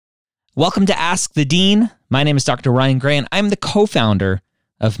Welcome to Ask the Dean. My name is Dr. Ryan Gray, and I'm the co-founder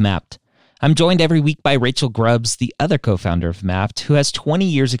of MAPT. I'm joined every week by Rachel Grubbs, the other co-founder of MAPT, who has 20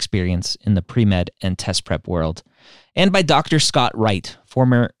 years experience in the pre-med and test prep world, and by Dr. Scott Wright,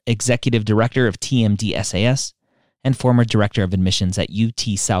 former executive director of TMD SAS and former director of admissions at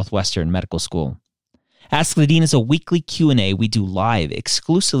UT Southwestern Medical School. Ask the Dean is a weekly Q&A we do live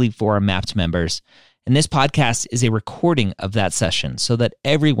exclusively for our MAPT members, and this podcast is a recording of that session so that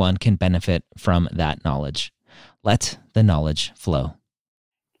everyone can benefit from that knowledge. Let the knowledge flow.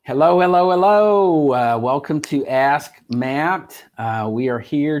 Hello. Welcome to Ask MAPT. We are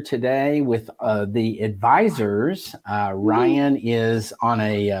here today with the advisors. Ryan is on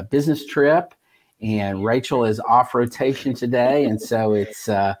a business trip, and Rachel is off rotation today, and so it's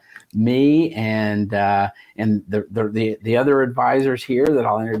me and the other advisors here that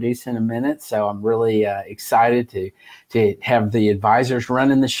I'll introduce in a minute. So I'm really excited to have the advisors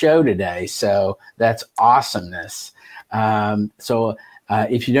running the show today. So that's awesomeness.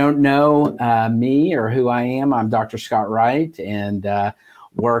 If you don't know me or who I am, I'm Dr. Scott Wright and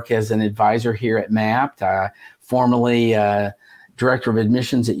work as an advisor here at MAPT. Formerly Director of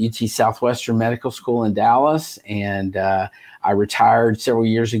Admissions at UT Southwestern Medical School in Dallas, and I retired several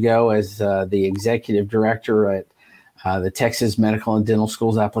years ago as the Executive Director at the Texas Medical and Dental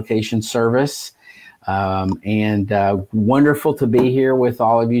Schools Application Service. Wonderful to be here with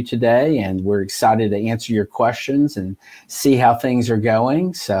all of you today, and we're excited to answer your questions and see how things are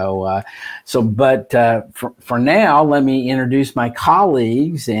going. For now, let me introduce my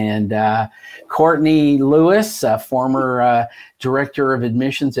colleagues, and Courtney Lewis, former Director of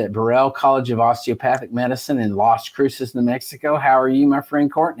Admissions at Burrell College of Osteopathic Medicine in Las Cruces, New Mexico. How are you, my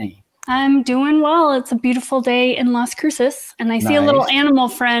friend Courtney? I'm doing well. It's a beautiful day in Las Cruces, and I see a little animal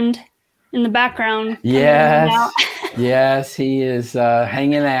friend in the background. Yes, he is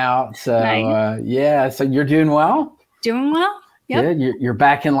hanging out. So, nice. So you're doing well? Doing well. Yep. Good. You're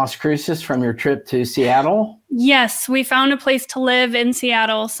back in Las Cruces from your trip to Seattle? Yes, we found a place to live in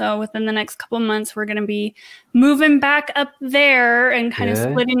Seattle. So within the next couple of months, we're going to be moving back up there and kind of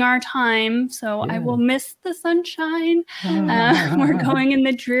splitting our time. So I will miss the sunshine. We're going in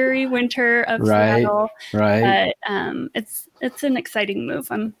the dreary winter of Seattle. Right. But it's an exciting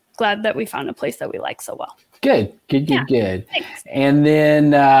move. I'm glad that we found a place that we like so well. Good. Thanks. And then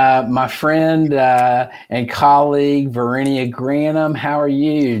my friend and colleague, Verenia Granum, how are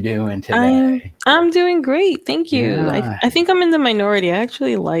you doing today? I'm doing great. Thank you. Yeah. I think I'm in the minority. I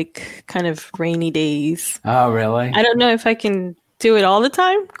actually like kind of rainy days. Oh, really? I don't know if I can do it all the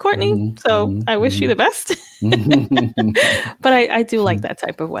time, Courtney. I wish you the best. But I do like that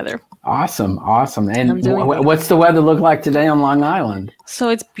type of weather. Awesome. And what's the weather look like today on Long Island? So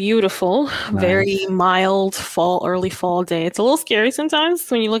it's beautiful, very mild early fall day. It's a little scary sometimes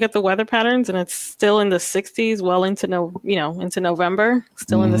when you look at the weather patterns, and it's still in the 60s, well into November,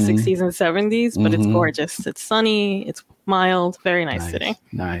 still in the 60s and 70s, but it's gorgeous. It's sunny. It's mild, very nice today.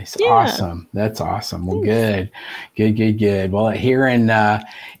 Nice. Yeah. Awesome. That's awesome. Well, good. Well, here in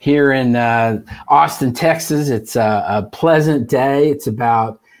Austin, Texas, it's a pleasant day. It's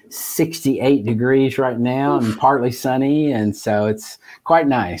about 68 degrees right now and partly sunny, and so it's quite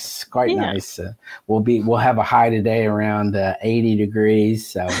nice. Nice. We'll have a high today around 80 degrees,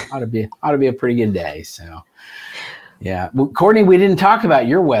 so ought to be a pretty good day. So yeah. Well, Courtney, we didn't talk about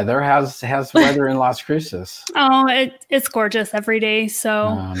your weather. How's the weather in Las Cruces? Oh, it's gorgeous every day.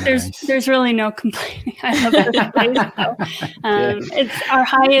 So there's really no complaining. I love it. It's our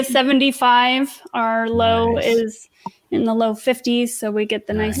high is 75. Our low is in the low 50s. So we get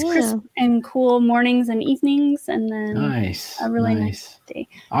the nice crisp and cool mornings and evenings, and then a really nice day.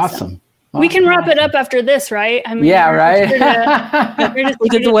 Awesome. So we can wrap it up after this, right? I mean, right. We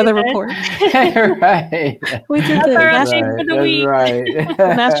did the weather report. Right. We did the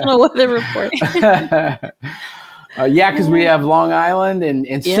National Weather Report. Because we have Long Island,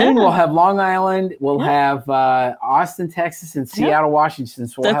 and soon we'll have Long Island. We'll have Austin, Texas, and Seattle, Washington.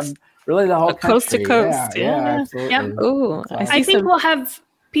 So we'll have really the whole country. Coast to coast. Yeah, absolutely. Yep. Oh, I think we'll have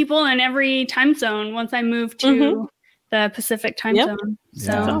people in every time zone once I move to the Pacific time zone.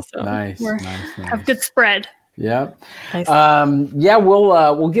 So nice. Have good spread. Yep. Nice.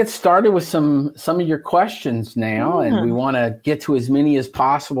 We'll get started with some of your questions now, and we want to get to as many as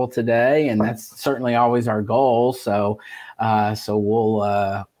possible today, and that's certainly always our goal. So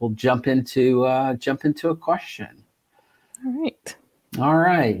we'll jump into a question. All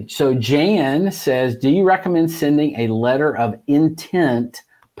right. So Jan says, do you recommend sending a letter of intent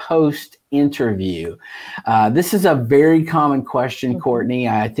post-interview? This is a very common question, Courtney.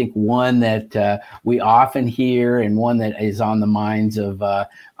 I think one that we often hear and one that is on the minds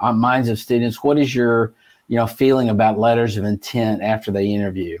of students. What is your feeling about letters of intent after they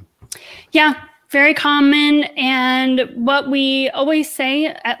interview? Yeah, very common. And what we always say,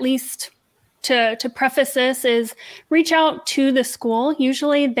 at least to preface this, is reach out to the school.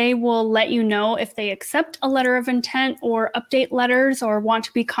 Usually they will let you know if they accept a letter of intent or update letters or want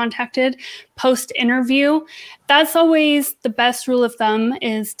to be contacted post-interview. That's always the best rule of thumb,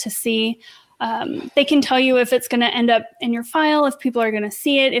 is to see. They can tell you if it's going to end up in your file, if people are going to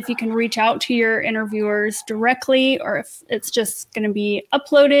see it, if you can reach out to your interviewers directly, or if it's just going to be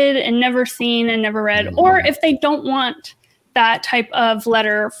uploaded and never seen and never read, or if they don't want that type of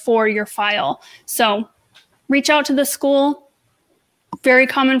letter for your file. So reach out to the school. Very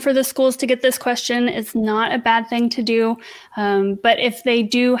common for the schools to get this question. It's not a bad thing to do. But if they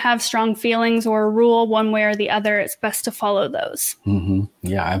do have strong feelings or a rule one way or the other, it's best to follow those. Mm-hmm.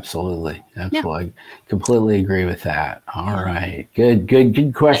 Yeah, absolutely. Absolutely. Yeah. Completely agree with that. All right.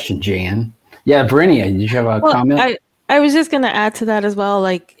 Good question, Jan. Yeah, Brinia, did you have a comment? I was just going to add to that as well.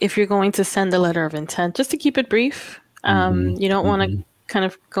 Like, if you're going to send a letter of intent, just to keep it brief. You don't want to kind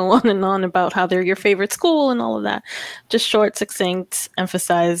of go on and on about how they're your favorite school and all of that. Just short, succinct,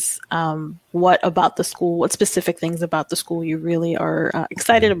 emphasize what about the school, what specific things about the school you really are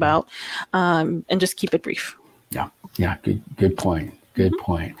excited about, and just keep it brief. Yeah. Good point. Good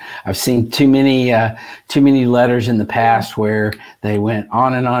point. I've seen too many letters in the past where they went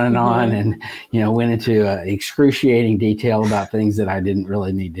on and on and on, and went into excruciating detail about things that I didn't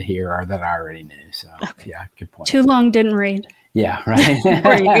really need to hear or that I already knew. So yeah, good point. Too long, didn't read. Yeah, right.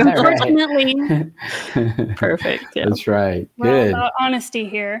 Unfortunately. Perfect. Yeah. That's right. Good. Honesty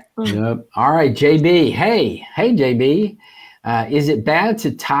here. Yep. All right, JB. Hey, JB. Is it bad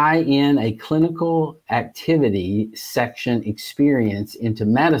to tie in a clinical activity section experience into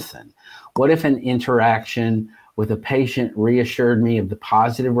medicine? What if an interaction with a patient reassured me of the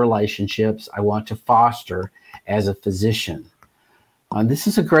positive relationships I want to foster as a physician? This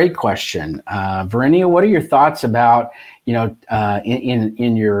is a great question. Verinia, what are your thoughts about,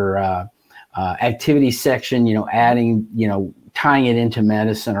 in your activity section, adding, tying it into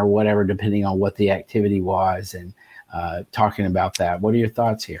medicine or whatever, depending on what the activity was, and talking about that. What are your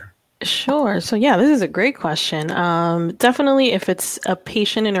thoughts here? Sure. So yeah, this is a great question. Definitely if it's a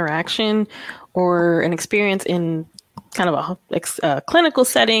patient interaction or an experience in kind of a clinical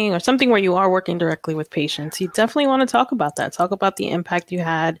setting or something where you are working directly with patients, you definitely want to talk about that. Talk about the impact you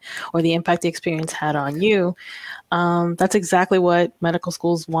had or the impact the experience had on you. That's exactly what medical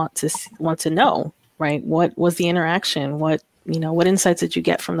schools want to know, right? What was the interaction? What insights did you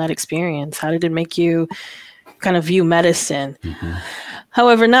get from that experience? How did it make you kind of view medicine?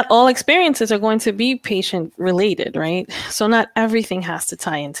 However, not all experiences are going to be patient related, right? So not everything has to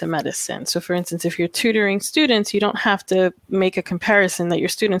tie into medicine. So for instance, if you're tutoring students, you don't have to make a comparison that your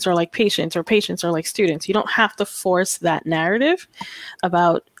students are like patients or patients are like students. You don't have to force that narrative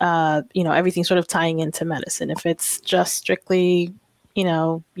about, everything sort of tying into medicine. If it's just strictly,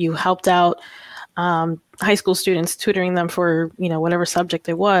 you helped out high school students, tutoring them for, whatever subject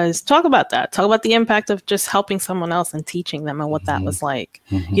it was, talk about that. Talk about the impact of just helping someone else and teaching them and what that was like.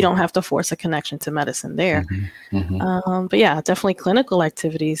 You don't have to force a connection to medicine there. But yeah, definitely clinical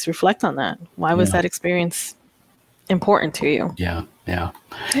activities reflect on that. Why was that experience important to you? Yeah.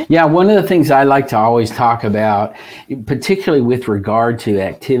 One of the things I like to always talk about, particularly with regard to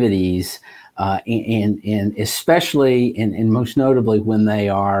activities, and especially and most notably when they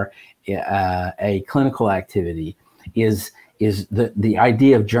are a clinical activity, is the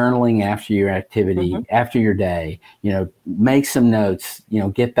idea of journaling after your activity, after your day. Make some notes,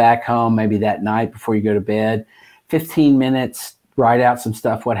 get back home maybe that night before you go to bed, 15 minutes, write out some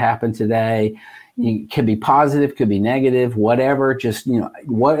stuff, what happened today. It could be positive, could be negative, whatever, just,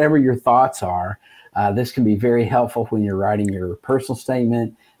 whatever your thoughts are. This can be very helpful when you're writing your personal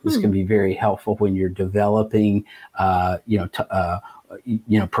statement. This can be very helpful when you're developing,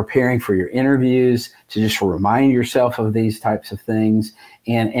 preparing for your interviews, to just remind yourself of these types of things.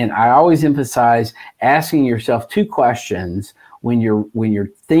 And I always emphasize asking yourself two questions when you're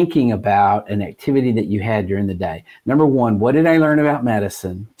thinking about an activity that you had during the day. Number one, what did I learn about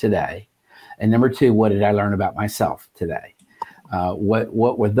medicine today? And number two, what did I learn about myself today? What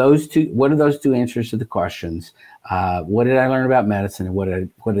were those two? What are those two answers to the questions? What did I learn about medicine, and what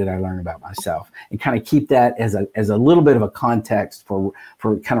did I learn about myself? And kind of keep that as a little bit of a context for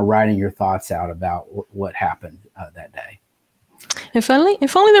kind of writing your thoughts out about what happened that day. If only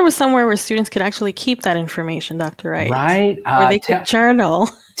there was somewhere where students could actually keep that information, Dr. Wright. Right. Where they could journal.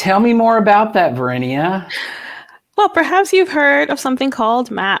 Tell me more about that, Verinia. Well, perhaps you've heard of something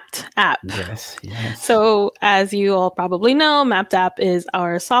called Mapped App. Yes. So as you all probably know, Mapped App is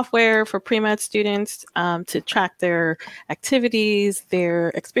our software for pre-med students to track their activities, their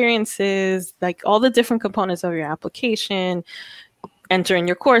experiences, like all the different components of your application. Enter in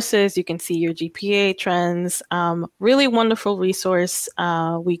your courses, you can see your GPA trends. Really wonderful resource.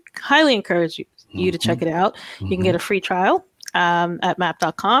 We highly encourage you to check it out. You can get a free trial at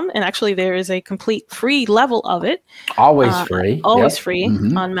map.com. And actually, there is a complete free level of it. Always free. Always free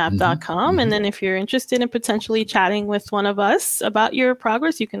on map.com. And then if you're interested in potentially chatting with one of us about your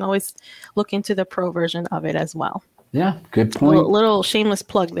progress, you can always look into the pro version of it as well. Yeah, good point. Little shameless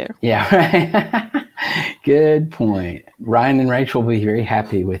plug there. Yeah, right. Good point. Ryan and Rachel will be very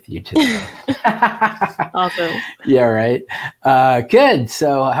happy with you today. Awesome. Yeah, right. Good.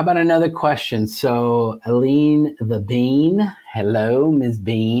 So how about another question? So Aline the Bean. Hello, Ms.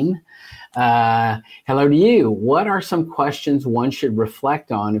 Bean. Hello to you. What are some questions one should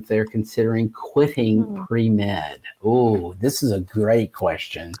reflect on if they're considering quitting pre-med? Oh, this is a great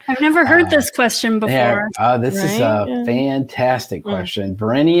question. I've never heard this question before. Yeah, this is a fantastic question.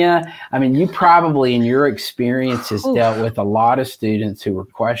 Verinia, I mean, you probably in your experience has dealt with a lot of students who were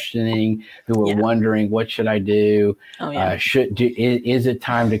questioning, who were wondering, what should I do? Is it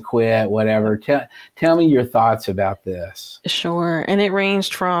time to quit? Whatever. Tell me your thoughts about this. Sure. And it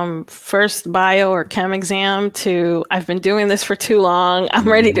ranged from first bio or chem exam to I've been doing this for too long, I'm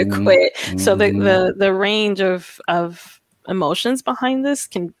ready to quit. So the range of emotions behind this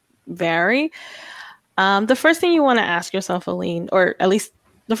can vary. The first thing you want to ask yourself, Aline, or at least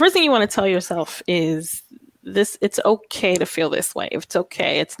the first thing you want to tell yourself is this: it's okay to feel this way. It's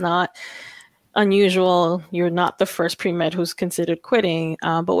okay. It's not unusual. You're not the first pre-med who's considered quitting.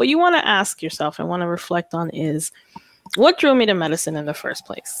 But what you want to ask yourself and want to reflect on is, what drew me to medicine in the first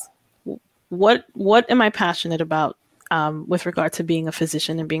place? What am I passionate about with regard to being a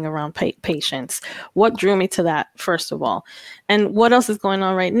physician and being around patients? What drew me to that, first of all? And what else is going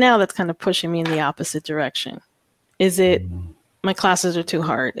on right now that's kind of pushing me in the opposite direction? Is it my classes are too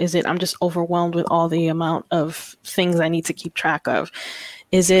hard? Is it I'm just overwhelmed with all the amount of things I need to keep track of?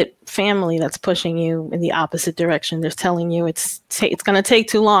 Is it family that's pushing you in the opposite direction? They're telling you it's going to take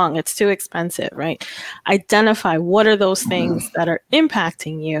too long. It's too expensive, right? Identify what are those things that are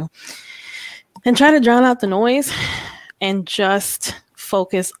impacting you and try to drown out the noise and just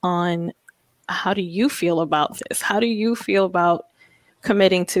focus on, how do you feel about this? How do you feel about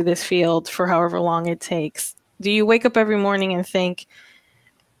committing to this field for however long it takes? Do you wake up every morning and think,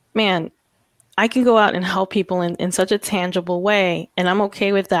 man, I can go out and help people in such a tangible way, and I'm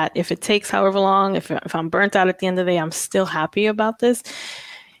okay with that. If it takes however long, if I'm burnt out at the end of the day, I'm still happy about this.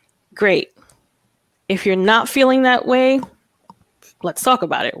 Great. If you're not feeling that way, let's talk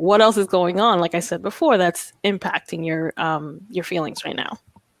about it. What else is going on? Like I said before, that's impacting your feelings right now.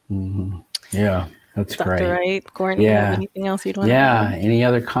 Mm-hmm. Yeah, that's Dr. great. Dr. Wright, Courtney, anything else you'd want to add? Yeah, any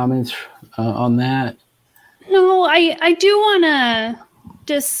other comments on that? No, I do want to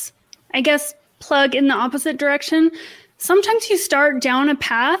just, I guess, plug in the opposite direction. Sometimes you start down a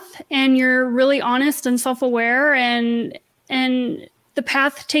path and you're really honest and self-aware, and the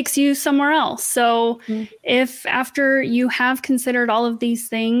path takes you somewhere else. So if after you have considered all of these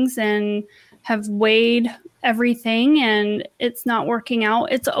things and have weighed everything and it's not working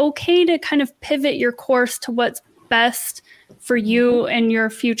out, it's okay to kind of pivot your course to what's best for you and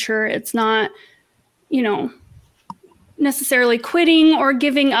your future. It's not, necessarily quitting or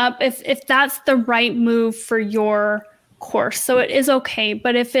giving up if that's the right move for your course. So it is okay.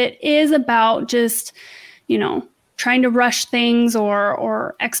 But if it is about just, trying to rush things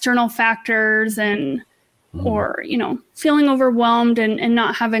or external factors and or feeling overwhelmed and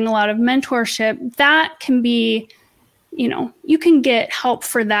not having a lot of mentorship, that can be, you can get help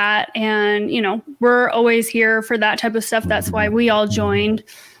for that. And we're always here for that type of stuff. That's why we all joined.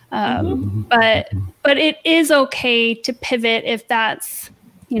 But it is okay to pivot if that's,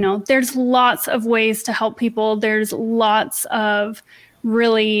 there's lots of ways to help people. There's lots of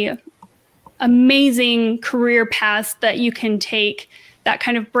really amazing career paths that you can take that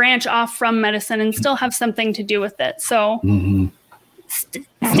kind of branch off from medicine and still have something to do with it. So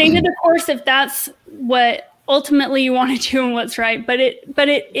stay to the course if that's what ultimately you want to do and what's right. But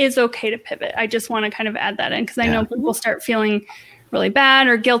it is okay to pivot. I just want to kind of add that in because I know people start feeling really bad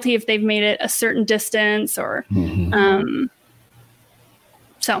or guilty if they've made it a certain distance or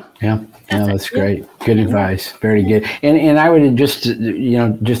So that's great. Good advice. Very good. And I would just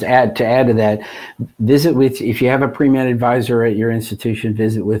add to that, if you have a pre-med advisor at your institution,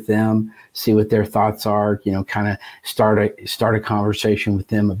 visit with them, see what their thoughts are, kind of start a conversation with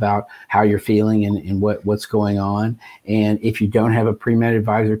them about how you're feeling and what's going on. And if you don't have a pre-med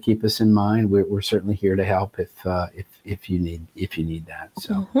advisor, keep us in mind. We're certainly here to help if you need that.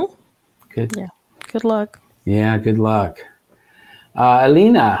 So good. Yeah. Good luck. Yeah. Good luck.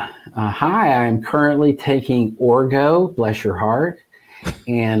 Alina, hi, I'm currently taking Orgo, bless your heart.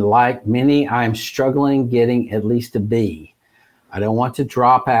 And like many, I'm struggling getting at least a B. I don't want to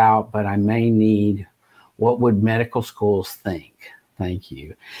drop out, but I may need. What would medical schools think? Thank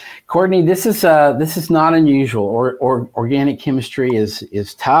you. Courtney, this is not unusual. Organic chemistry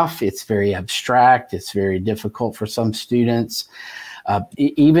is tough. It's very abstract. It's very difficult for some students.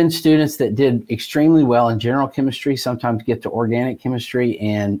 Even students that did extremely well in general chemistry sometimes get to organic chemistry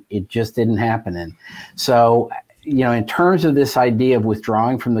and it just didn't happen. And so, in terms of this idea of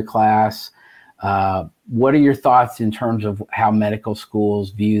withdrawing from the class, what are your thoughts in terms of how medical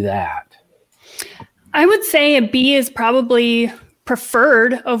schools view that? I would say a B is probably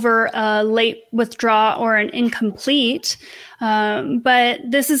preferred over a late withdraw or an incomplete. But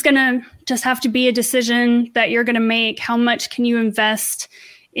this is going to just have to be a decision that you're going to make. How much can you invest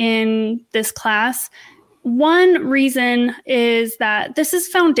in this class? One reason is that this is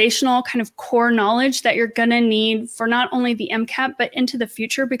foundational kind of core knowledge that you're going to need for not only the MCAT, but into the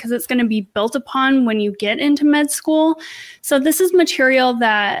future, because it's going to be built upon when you get into med school. So this is material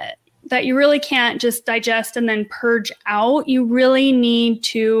that you really can't just digest and then purge out. You really need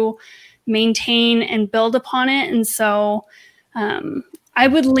to maintain and build upon it. And so I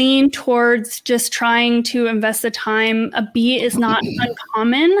would lean towards just trying to invest the time. A B is not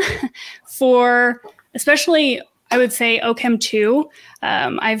uncommon for, especially, I would say, OChem 2.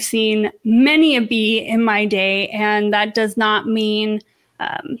 I've seen many a B in my day, and that does not mean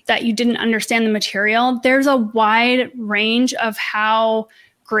that you didn't understand the material. There's a wide range of how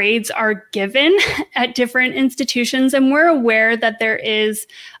grades are given at different institutions, and we're aware that there is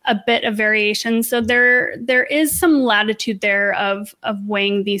a bit of variation. So there is some latitude there of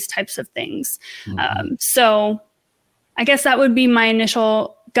weighing these types of things. So I guess that would be my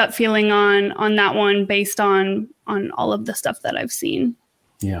initial gut feeling on that one, based on all of the stuff that I've seen.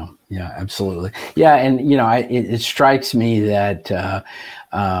 Yeah, absolutely. Yeah, and it strikes me that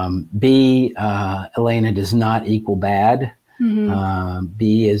B, Elena, does not equal bad. Mm-hmm.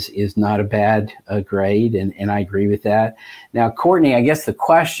 B is not a bad grade, and I agree with that. Now, Courtney, I guess the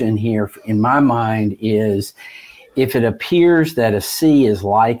question here in my mind is, if it appears that a C is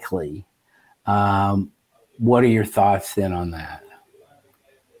likely, what are your thoughts then on that?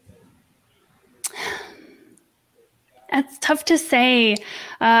 That's tough to say.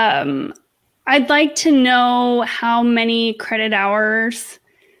 I'd like to know how many credit hours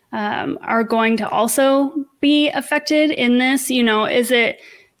are going to also be affected in this. Is it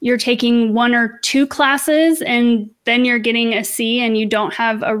you're taking 1 or 2 classes and then you're getting a C and you don't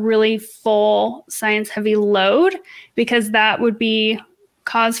have a really full science heavy load? Because that would be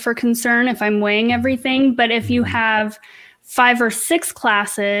cause for concern if I'm weighing everything. But if you have 5 or 6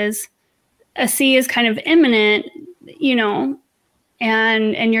 classes, a C is kind of imminent,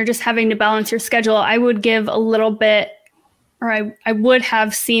 and you're just having to balance your schedule. I would give a little bit, or I would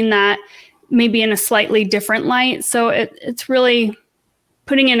have seen that maybe in a slightly different light. So it's really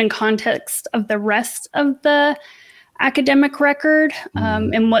putting it in context of the rest of the academic record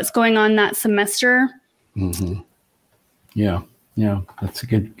and what's going on that semester. Mm-hmm. Yeah, that's a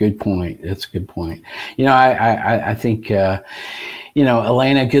good point. That's a good point. I think,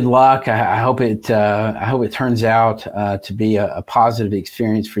 Elena, good luck. I hope it turns out to be a positive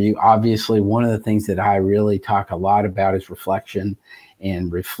experience for you. Obviously, one of the things that I really talk a lot about is reflection,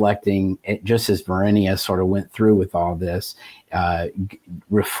 and reflecting, just as Verinia sort of went through with all this.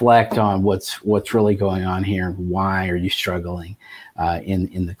 Reflect on what's really going on here, and why are you struggling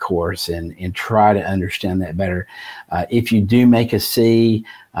in the course, and try to understand that better. If you do make a C,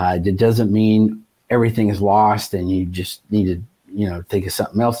 it doesn't mean everything is lost and you just need to think of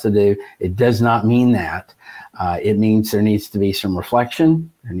something else to do. It does not mean that. It means there needs to be some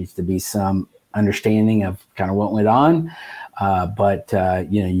reflection. There needs to be some understanding of kind of what went on. But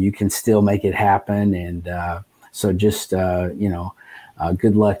you can still make it happen. And so just,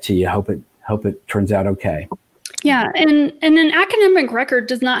 good luck to you. Hope it turns out okay. Yeah. And an academic record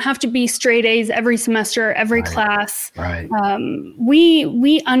does not have to be straight A's every semester, every class. Right.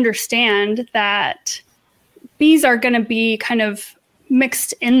 We understand that B's are going to be kind of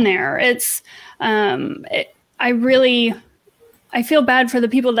mixed in there. It's, I feel bad for the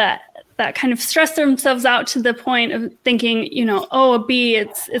people that kind of stress themselves out to the point of thinking, a B,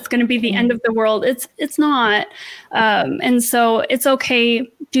 it's going to be the end of the world. It's not. And so it's okay.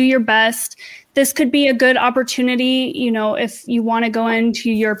 Do your best. This could be a good opportunity, if you want to go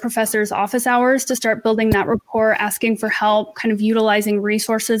into your professor's office hours to start building that rapport, asking for help, kind of utilizing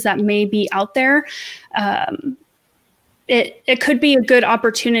resources that may be out there. It could be a good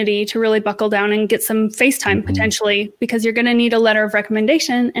opportunity to really buckle down and get some FaceTime potentially, because you're going to need a letter of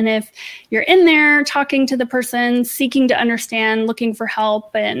recommendation. And if you're in there talking to the person, seeking to understand, looking for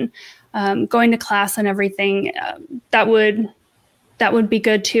help, and going to class and everything, that would be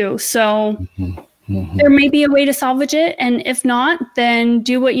good too. So there may be a way to salvage it. And if not, then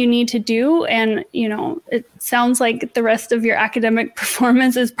do what you need to do. And, it sounds like the rest of your academic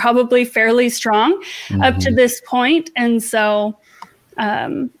performance is probably fairly strong up to this point. And so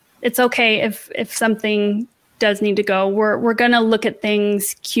it's okay if something does need to go. We're going to look at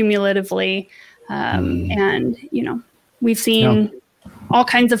things cumulatively. And, we've seen all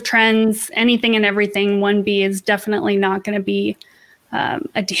kinds of trends, anything and everything. 1B is definitely not going to be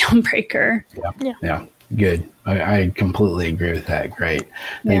a deal breaker. Yeah. Good. I completely agree with that. Great.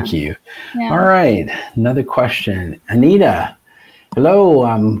 Thank you. Yeah. All right. Another question. Anita. Hello.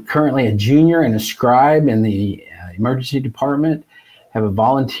 I'm currently a junior and a scribe in the emergency department. I have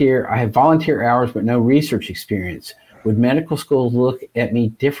volunteer hours, but no research experience. Would medical schools look at me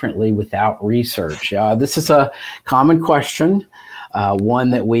differently without research? This is a common question. One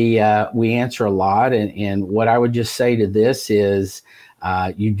that we answer a lot. And what I would just say to this is,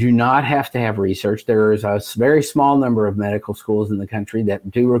 you do not have to have research. There is a very small number of medical schools in the country that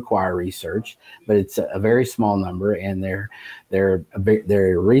do require research, but it's a very small number, and they're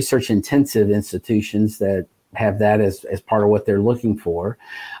research intensive institutions that have that as part of what they're looking for.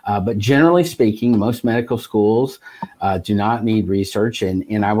 But generally speaking, most medical schools do not need research.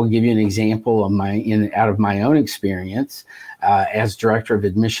 And I will give you an example of out of my own experience as director of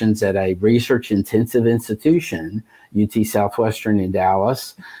admissions at a research intensive institution, UT Southwestern in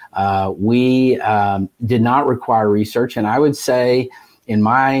Dallas. We did not require research. And I would say in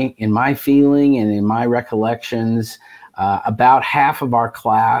my feeling and in my recollections, about half of our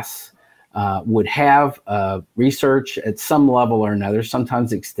class would have research at some level or another,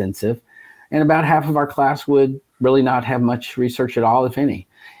 sometimes extensive, and about half of our class would really not have much research at all, if any.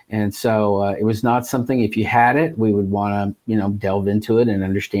 And so it was not something, if you had it, we would want to, delve into it and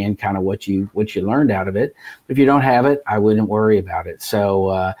understand kind of what you learned out of it. If you don't have it, I wouldn't worry about it. So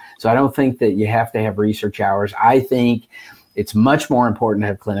I don't think that you have to have research hours. I think it's much more important to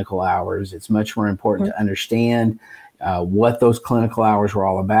have clinical hours. It's much more important to understand what those clinical hours were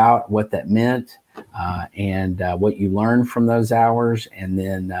all about, what that meant, and what you learned from those hours, and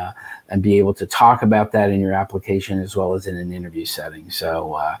then and be able to talk about that in your application as well as in an interview setting.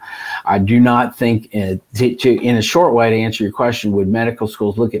 So I do not think, in a short way to answer your question, would medical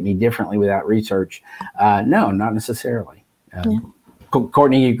schools look at me differently without research? No, not necessarily.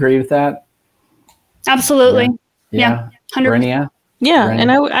 Courtney, you agree with that? Absolutely. Yeah. 100%. Yeah,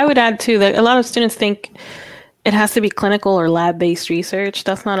 and I would add too that a lot of students think it has to be clinical or lab-based research.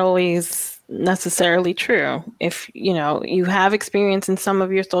 That's not always necessarily true. If you have experience in some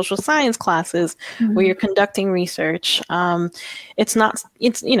of your social science classes where you're conducting research, it's not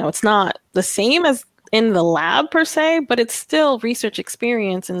the same as in the lab per se, but it's still research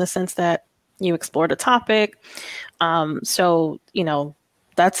experience in the sense that you explored a topic. So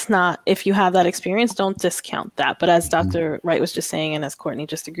that's not, if you have that experience, don't discount that. But as Dr. Wright was just saying, and as Courtney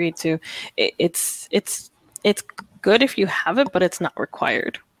just agreed to, it's good if you have it, but it's not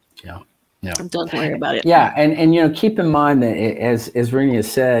required. Yeah. Don't worry about it. Yeah, and keep in mind that as Renia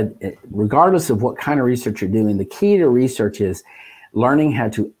said, regardless of what kind of research you're doing, the key to research is learning how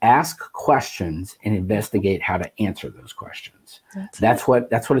to ask questions and investigate how to answer those questions. That's what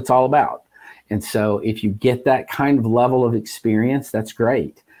it's all about. And so if you get that kind of level of experience, that's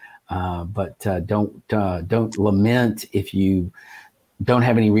great. But don't lament if you don't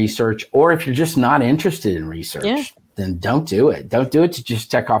have any research, or if you're just not interested in research, then don't do it. Don't do it to just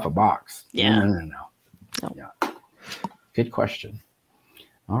check off a box. Yeah. No. Yeah. Good question.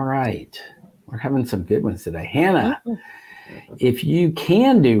 All right. We're having some good ones today. Hannah, if you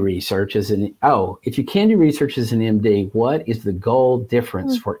can do research as an MD, what is the goal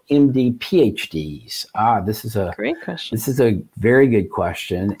difference for MD PhDs? This is a great question. This is a very good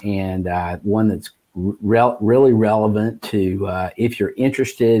question, and one that's really relevant to if you're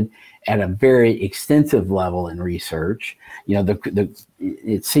interested at a very extensive level in research.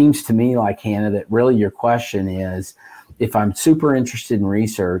 It seems to me like, Hannah, that really your question is if I'm super interested in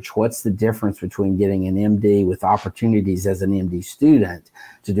research, what's the difference between getting an MD with opportunities as an MD student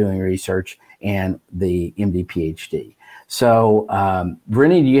to doing research and the MD PhD? So,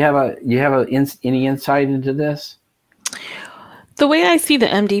 Brittany, do you have any insight into this? The way I see the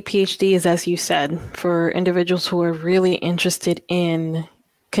MD PhD is, as you said, for individuals who are really interested in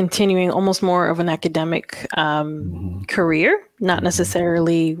continuing almost more of an academic career, not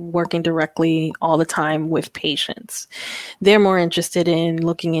necessarily working directly all the time with patients. They're more interested in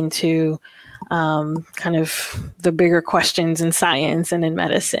looking into kind of the bigger questions in science and in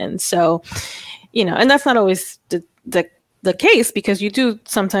medicine. So, and that's not always the case, because you do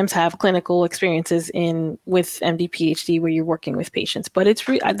sometimes have clinical experiences with MD PhD where you're working with patients. But it's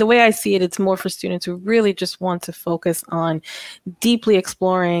the way I see it, it's more for students who really just want to focus on deeply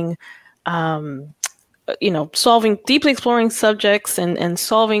exploring, deeply exploring subjects and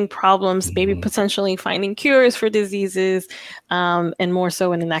solving problems, maybe potentially finding cures for diseases, and more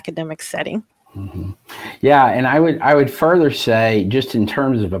so in an academic setting. Mm-hmm. Yeah, and I would further say, just in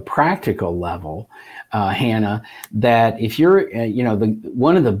terms of a practical level, Hannah, that if you're,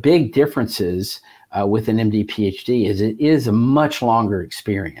 one of the big differences with an MD PhD is it is a much longer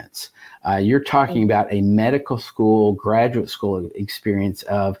experience. You're talking about a medical school, graduate school experience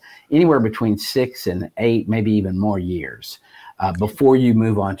of anywhere between 6 and 8, maybe even more years before you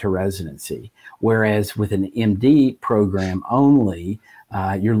move on to residency. Whereas with an MD program only,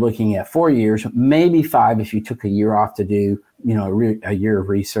 you're looking at 4 years, maybe 5 if you took a year off to do, a year of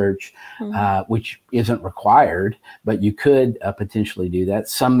research, which isn't required, but you could potentially do that.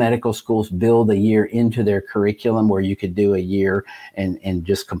 Some medical schools build a year into their curriculum where you could do a year and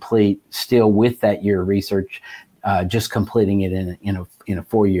just complete still with that year of research, just completing it in a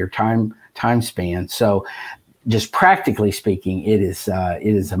 4-year time span. So just practically speaking, it is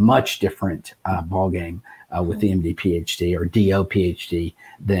a much different ballgame with the MD PhD or DO PhD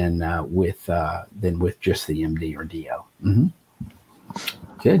than with just the MD or DO. Mm-hmm.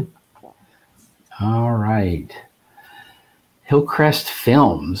 Good. All right. Hillcrest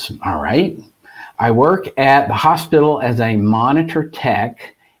Films. All right. I work at the hospital as a monitor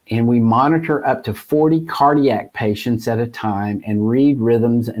tech, and we monitor up to 40 cardiac patients at a time and read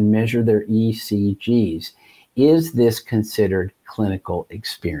rhythms and measure their ECGs. Is this considered clinical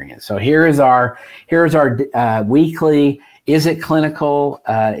experience? So here's our weekly "Is it clinical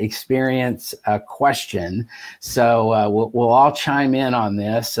experience?" question. So we'll all chime in on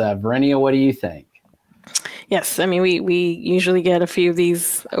this. Verenia, what do you think? Yes, I mean we usually get a few of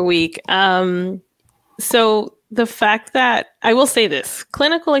these a week. So the fact that I will say this,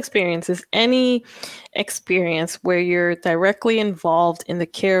 clinical experience is any experience where you're directly involved in the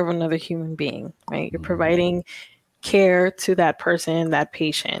care of another human being, right? You're providing care to that person, that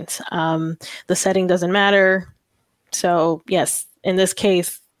patient. The setting doesn't matter. So yes, in this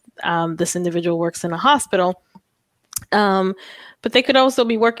case, this individual works in a hospital, but they could also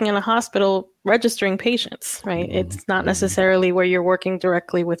be working in a hospital registering patients, right? It's not necessarily where you're working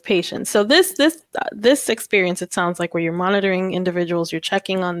directly with patients. So this experience, it sounds like, where you're monitoring individuals, you're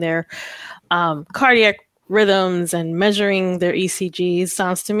checking on their cardiac rhythms and measuring their ECGs,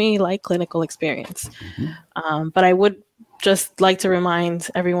 sounds to me like clinical experience. But I would just like to remind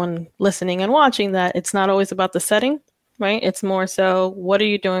everyone listening and watching that it's not always about the setting, right? It's more so, what are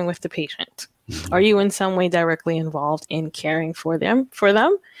you doing with the patient? Are you in some way directly involved in caring for them,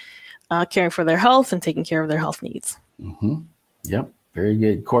 caring for their health and taking care of their health needs? Yep. Very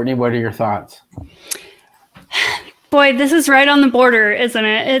good. Courtney, what are your thoughts? Boy, this is right on the border, isn't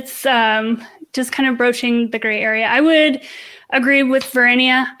it? It's just kind of broaching the gray area. I would agree with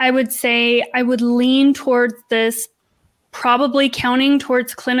Verenia. I would say I would lean towards this, probably counting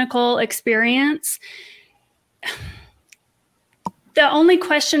towards clinical experience. The only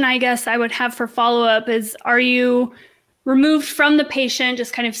question I guess I would have for follow-up is, are you removed from the patient,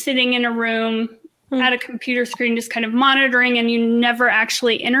 just kind of sitting in a room at a computer screen, just kind of monitoring, and you never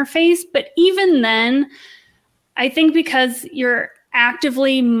actually interface? But even then, I think because you're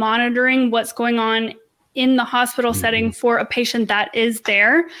actively monitoring what's going on in the hospital setting for a patient that is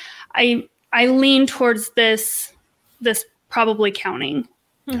there, I lean towards this probably counting.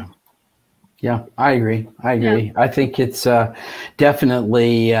 Yeah, I agree. Yeah. I think it's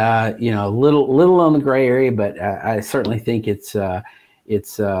definitely little on the gray area, but I certainly think it's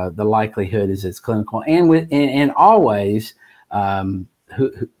the likelihood is it's clinical, and always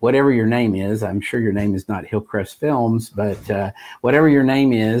whatever your name is. I'm sure your name is not Hillcrest Films, but whatever your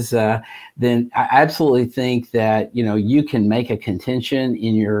name is, then I absolutely think that you can make a contention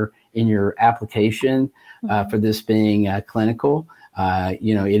in your application for this being clinical.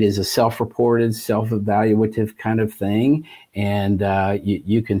 It is a self-reported, self-evaluative kind of thing. And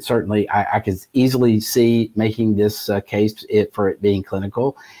you can certainly, I could easily see making this case for it being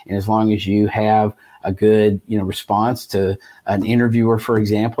clinical. And as long as you have a good, response to an interviewer, for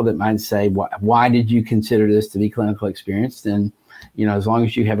example, that might say, why did you consider this to be clinical experience? Then, as long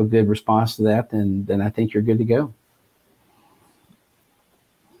as you have a good response to that, then I think you're good to go.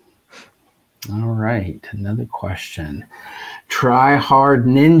 All right, another question. Try Hard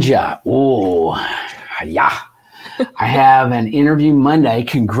Ninja. Oh, yeah. I have an interview Monday.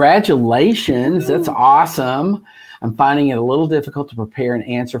 Congratulations. That's awesome. I'm finding it a little difficult to prepare an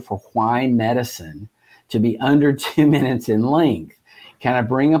answer for why medicine to be under 2 minutes in length. Can I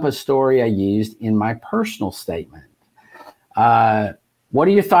bring up a story I used in my personal statement? What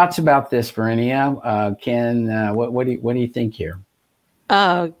are your thoughts about this, Verinia? What do you think here?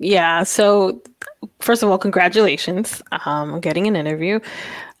 Yeah. So first of all, congratulations. I'm getting an interview.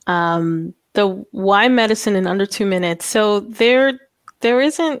 The why medicine in under 2 minutes. So there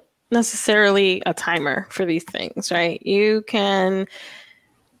isn't necessarily a timer for these things, right? You can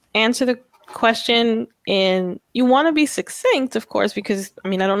answer the question and you want to be succinct, of course, because I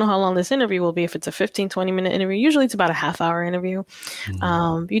don't know how long this interview will be. If it's a 15-20 minute interview, usually it's about a half-hour interview.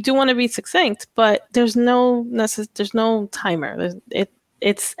 Mm-hmm. You do want to be succinct, but there's no timer.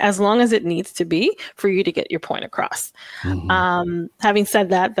 It's as long as it needs to be for you to get your point across. Mm-hmm. Having said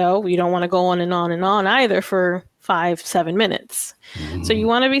that, though, you don't want to go on and on and on either for 5-7 minutes. Mm-hmm. So you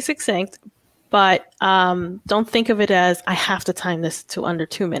want to be succinct, but don't think of it as I have to time this to under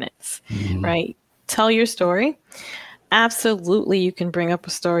 2 minutes, mm-hmm. right? Tell your story. Absolutely, you can bring up a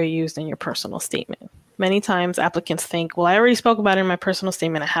story used in your personal statement. Many times applicants think, well, I already spoke about it in my personal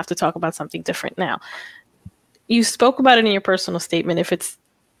statement. I have to talk about something different now. You spoke about it in your personal statement. If it's,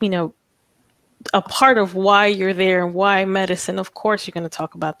 a part of why you're there and why medicine, of course, you're going to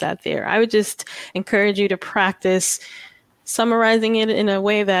talk about that there. I would just encourage you to practice summarizing it in a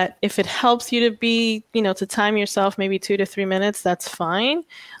way that if it helps you to be, to time yourself maybe 2 to 3 minutes, that's fine.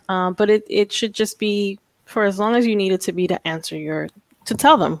 But it should just be for as long as you need it to be to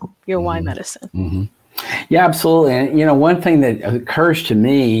tell them your mm-hmm. why medicine. Mm-hmm. Yeah, absolutely. And, one thing that occurs to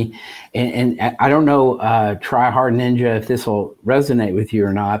me, and I don't know, Try Hard Ninja, if this will resonate with you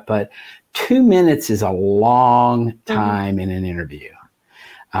or not, but 2 minutes is a long time mm-hmm. in an interview.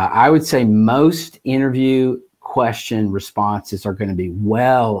 I would say most interview question responses are going to be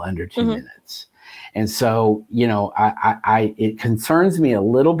well under 2 mm-hmm. minutes. And so, it concerns me a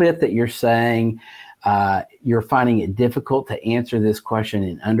little bit that you're saying you're finding it difficult to answer this question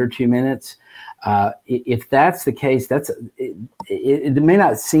in under 2 minutes. If that's the case, it may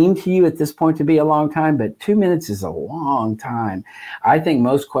not seem to you at this point to be a long time, but 2 minutes is a long time. I think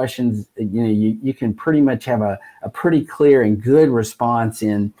most questions, you can pretty much have a pretty clear and good response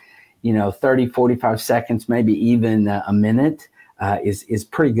in, 30, 45 seconds, maybe even a minute is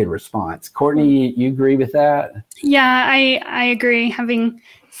pretty good response. Courtney, you agree with that? Yeah, I agree. Having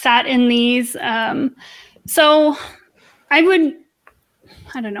sat in these, so I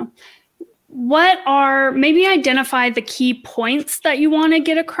don't know. Maybe identify the key points that you want to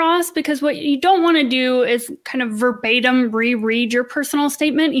get across, because what you don't want to do is kind of verbatim reread your personal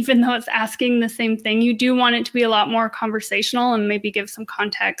statement, even though it's asking the same thing. You do want it to be a lot more conversational and maybe give some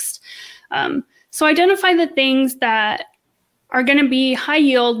context. So identify the things that are going to be high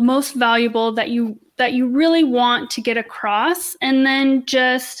yield, most valuable, that you really want to get across, and then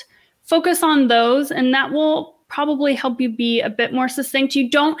just focus on those, and that will probably help you be a bit more succinct. You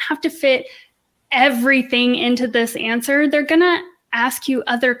don't have to fit everything into this answer. They're going to ask you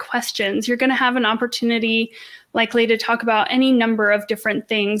other questions. You're going to have an opportunity likely to talk about any number of different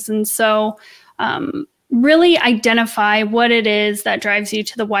things. And so really identify what it is that drives you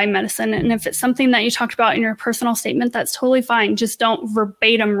to the why medicine. And if it's something that you talked about in your personal statement, that's totally fine. Just don't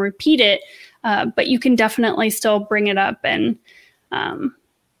verbatim repeat it. But you can definitely still bring it up and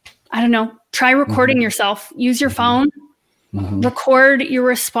try recording mm-hmm. yourself. Use your phone, mm-hmm. record your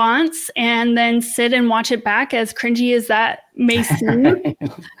response, and then sit and watch it back, as cringy as that may seem.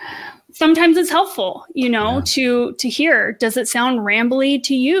 Sometimes it's helpful, to hear, does it sound rambly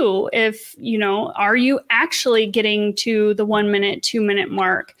to you? If, are you actually getting to the 1 minute, 2 minute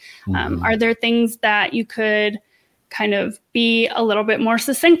mark? Mm-hmm. Are there things that you could kind of be a little bit more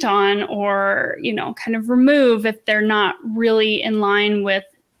succinct on, or, kind of remove if they're not really in line with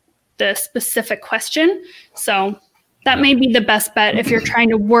the specific question? So that may be the best bet if you're trying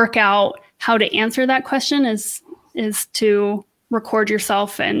to work out how to answer that question, is to record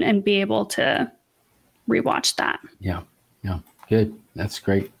yourself and be able to rewatch that. Yeah. Good. That's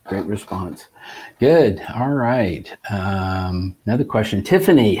great. Great response. Good. All right. Another question.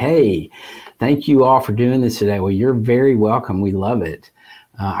 Tiffany, hey, thank you all for doing this today. Well, you're very welcome. We love it.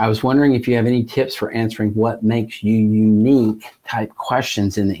 I was wondering if you have any tips for answering what makes you unique type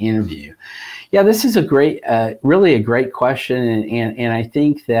questions in the interview. Yeah, this is a great, really a great question. And I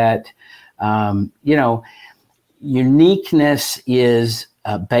think that, uniqueness is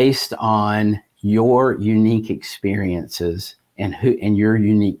based on your unique experiences and your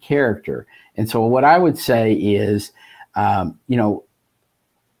unique character. And so what I would say is, the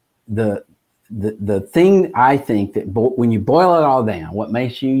thing I think that when you boil it all down, what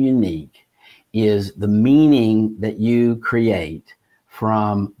makes you unique is the meaning that you create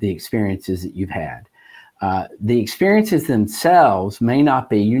from the experiences that you've had. The experiences themselves may not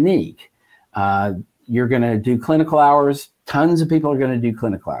be unique. You're going to do clinical hours. Tons of people are going to do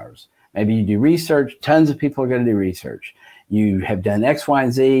clinical hours. Maybe you do research. Tons of people are going to do research. You have done X, Y,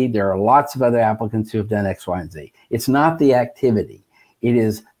 and Z. There are lots of other applicants who have done X, Y, and Z. It's not the activity. It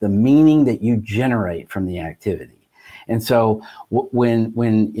is the meaning that you generate from the activity. And so when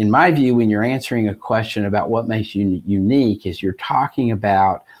in my view, when you're answering a question about what makes you unique, is you're talking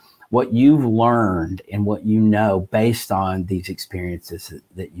about what you've learned and what you know based on these experiences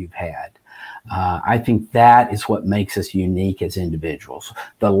that you've had. I think that is what makes us unique as individuals.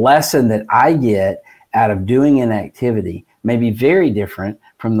 The lesson that I get out of doing an activity may be very different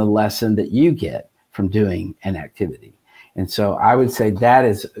from the lesson that you get from doing an activity. And so I would say that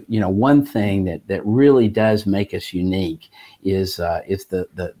is, one thing that really does make us unique is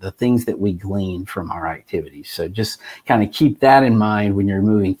the things that we glean from our activities. So just kind of keep that in mind when you're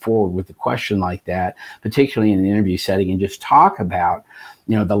moving forward with a question like that, particularly in an interview setting, and just talk about,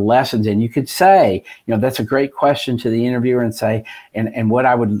 the lessons. And you could say, that's a great question to the interviewer, and say, and what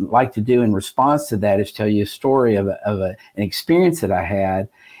I would like to do in response to that is tell you a story of an experience that I had.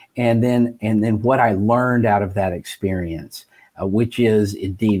 And then what I learned out of that experience, which is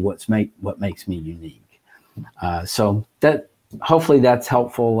indeed what makes me unique. So that hopefully that's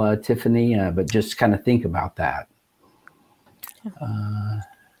helpful, Tiffany. But just kind of think about that.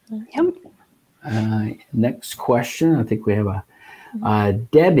 Next question. I think we have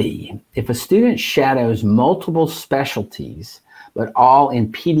Debbie. If a student shadows multiple specialties, but all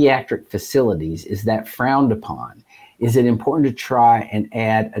in pediatric facilities, is that frowned upon? Is it important to try and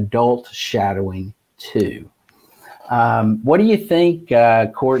add adult shadowing too? What do you think,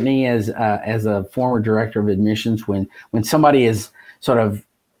 Courtney, as a former director of admissions, when somebody has sort of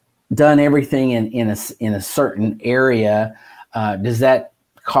done everything in a certain area, does that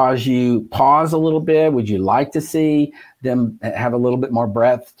cause you pause a little bit? Would you like to see them have a little bit more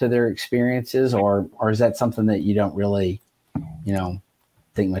breadth to their experiences, or is that something that you don't really,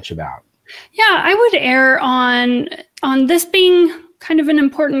 think much about? Yeah, I would err on this being kind of an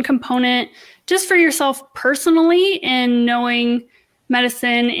important component just for yourself personally, and knowing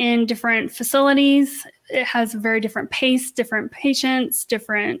medicine in different facilities. It has a very different pace, different patients,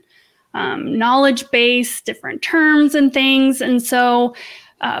 different knowledge base, different terms and things. And so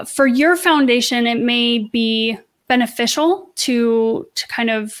for your foundation, it may be beneficial to kind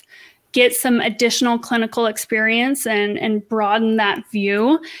of get some additional clinical experience and broaden that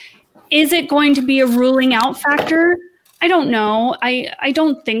view. Is it going to be a ruling out factor? I don't know. I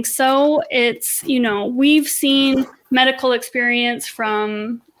don't think so. It's, we've seen medical experience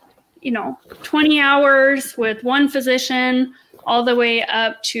from, 20 hours with one physician all the way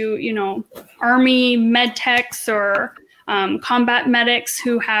up to, Army med techs or combat medics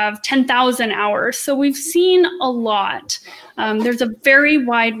who have 10,000 hours. So we've seen a lot. There's a very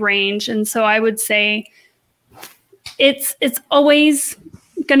wide range. And so I would say it's always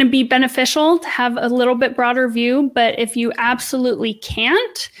going to be beneficial to have a little bit broader view, but if you absolutely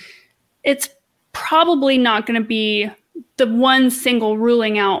can't, it's probably not going to be the one single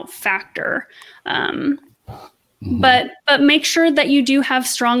ruling out factor. But make sure that you do have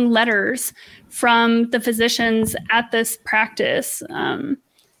strong letters from the physicians at this practice.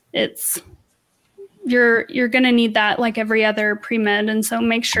 You're going to need that like every other pre-med, and so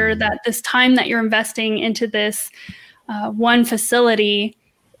make sure that this time that you're investing into this one facility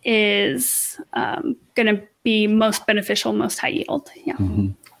is going to be most beneficial, most high yield. Yeah.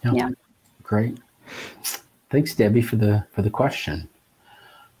 Mm-hmm. Yeah. Great. Thanks, Debbie, for the question.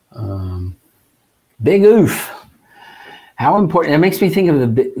 Big Oof. How important? It makes me think of the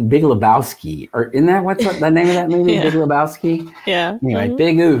Big Lebowski. Or isn't that what's the name of that movie? Yeah. Big Lebowski. Yeah. Anyway,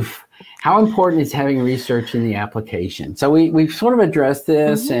 Big Oof. How important is having research in the application? So we've sort of addressed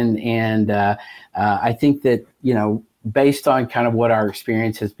this, and I think that based on kind of what our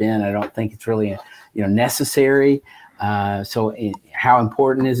experience has been, I don't think it's really necessary. How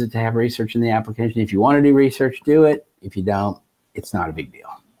important is it to have research in the application? If you want to do research, do it. If you don't, it's not a big deal.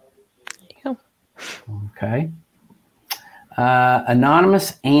 Yeah. Okay.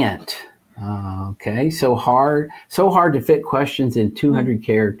 Anonymous Ant. Okay, so hard to fit questions in 200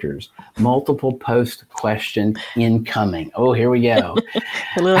 characters. Multiple post question incoming. Oh, here we go.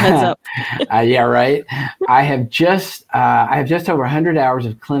 A little heads up. Yeah, right. I have just over 100 hours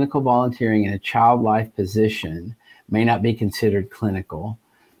of clinical volunteering in a child life position. May not be considered clinical.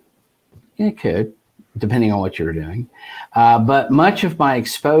 It could, depending on what you're doing. But much of my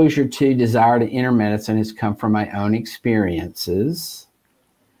exposure to desire to enter medicine has come from my own experiences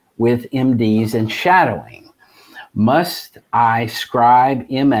with MDs and shadowing. Must I scribe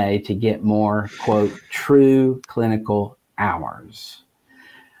MA to get more, quote, true clinical hours?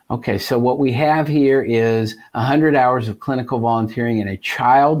 Okay, so what we have here is 100 hours of clinical volunteering in a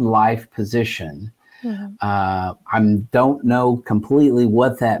child life position. Mm-hmm. I don't know completely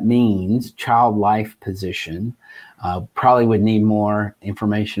what that means, child life position. Probably would need more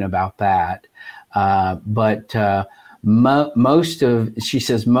information about that. She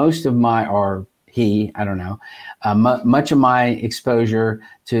says most of my, or he, I don't know, much of my exposure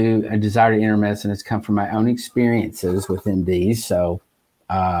to a desire to enter medicine has come from my own experiences with MDs. So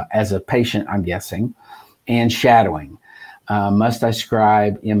as a patient, I'm guessing, and shadowing. Must I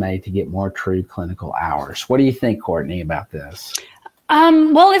scribe MA to get more true clinical hours? What do you think, Courtney, about this?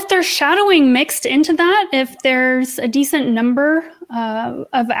 Well, if there's shadowing mixed into that, if there's a decent number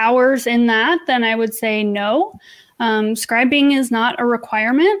of hours in that, then I would say no. Scribing is not a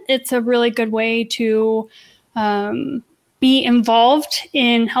requirement. It's a really good way to be involved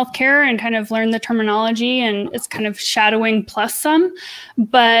in healthcare and kind of learn the terminology, and it's kind of shadowing plus some.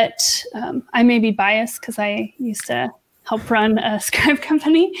 But I may be biased because I used to help run a scribe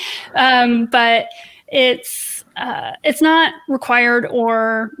company, but it's not required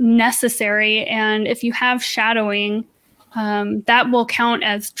or necessary. And if you have shadowing, that will count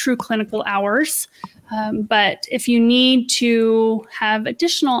as true clinical hours. But if you need to have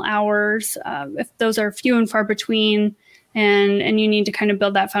additional hours, if those are few and far between, and you need to kind of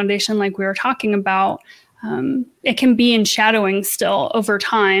build that foundation like we were talking about, it can be in shadowing still over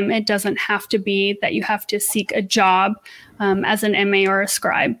time. It doesn't have to be that you have to seek a job as an MA or a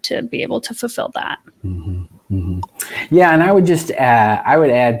scribe to be able to fulfill that. Mm-hmm. Mm-hmm. Yeah, and I would just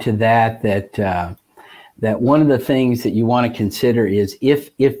add to that one of the things that you want to consider is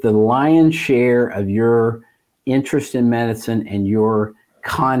if the lion's share of your interest in medicine and your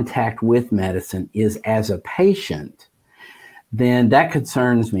contact with medicine is as a patient, then that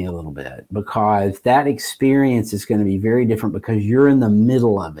concerns me a little bit, because that experience is going to be very different because you're in the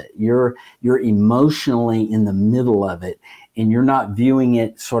middle of it. You're emotionally in the middle of it, and you're not viewing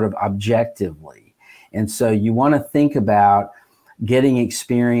it sort of objectively. And so you want to think about getting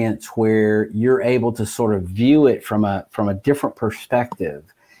experience where you're able to sort of view it from a different perspective,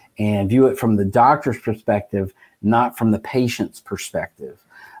 and view it from the doctor's perspective, not from the patient's perspective.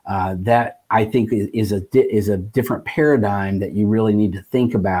 That I think is a different paradigm that you really need to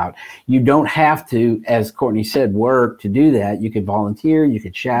think about. You don't have to, as Courtney said, work to do that. You could volunteer, you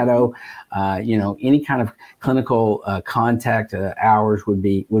could shadow, any kind of clinical contact hours would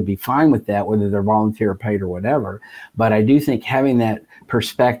be fine with that, whether they're volunteer or paid or whatever. But I do think having that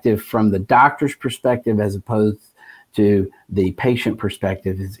perspective from the doctor's perspective as opposed to the patient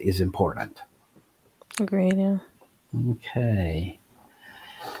perspective is important. Agreed, yeah. Okay.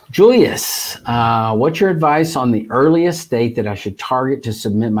 Julius, what's your advice on the earliest date that I should target to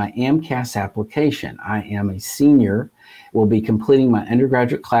submit my AMCAS application? I am a senior, will be completing my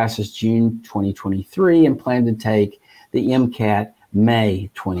undergraduate classes June 2023, and plan to take the MCAT May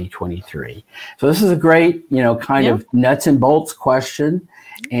 2023. So this is a great, kind of nuts and bolts question.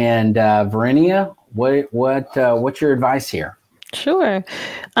 And Verinia, what's your advice here? Sure.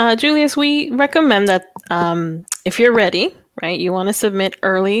 Julius, we recommend that if you're ready, right, you want to submit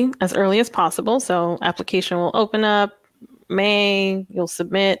as early as possible. So application will open up May, you'll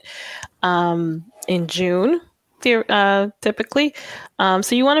submit in June, typically.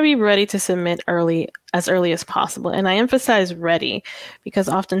 So you want to be ready to submit as early as possible. And I emphasize ready because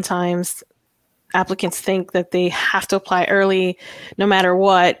oftentimes applicants think that they have to apply early no matter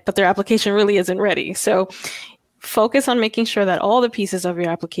what, but their application really isn't ready. So focus on making sure that all the pieces of your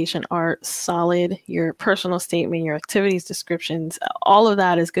application are solid, your personal statement, your activities descriptions, all of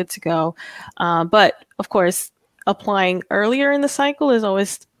that is good to go. But of course, applying earlier in the cycle is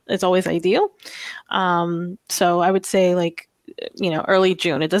always ideal. So I would say early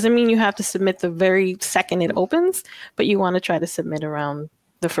June. It doesn't mean you have to submit the very second it opens, but you want to try to submit around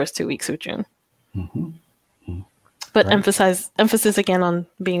the first 2 weeks of June. Mm-hmm. But emphasis again on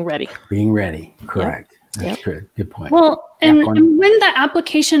being ready. Being ready, correct. That's good. Good point. Well, and when the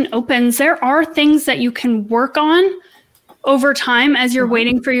application opens, there are things that you can work on over time as you're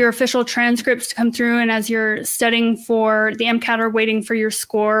waiting for your official transcripts to come through and as you're studying for the MCAT or waiting for your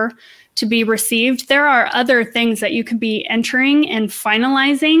score to be received. There are other things that you could be entering and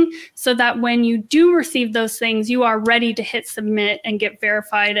finalizing so that when you do receive those things, you are ready to hit submit and get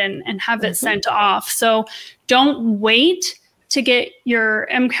verified and have it sent off. So don't wait to get your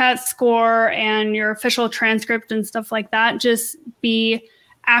MCAT score and your official transcript and stuff like that. Just be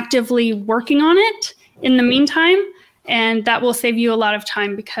actively working on it in the meantime. And that will save you a lot of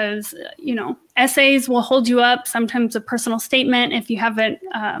time because, essays will hold you up. Sometimes a personal statement, if you haven't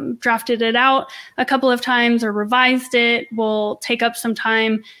drafted it out a couple of times or revised it, will take up some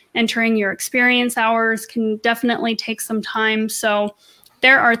time. Entering your experience hours can definitely take some time. So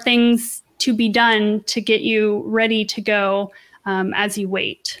there are things to be done to get you ready to go as you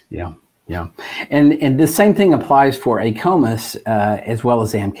wait. Yeah. And the same thing applies for AACOMAS as well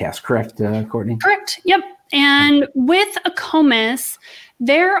as AMCAS, correct, Courtney? Correct. Yep. And with AACOMAS,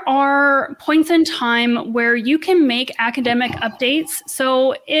 there are points in time where you can make academic updates.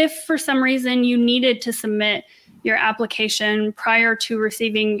 So if for some reason you needed to submit your application prior to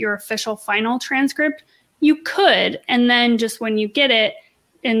receiving your official final transcript, you could. And then just when you get it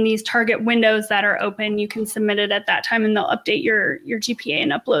in these target windows that are open, you can submit it at that time and they'll update your GPA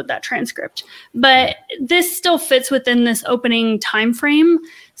and upload that transcript. But this still fits within this opening time frame.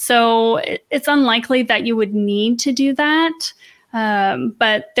 So it's unlikely that you would need to do that.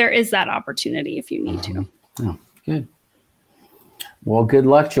 But there is that opportunity if you need to. Oh, good. Well, good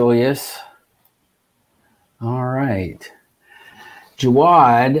luck, Julius. All right.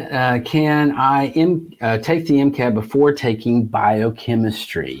 Jawad, can I take the MCAT before taking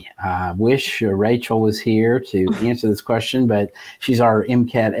biochemistry? Wish Rachel was here to answer this question, but she's our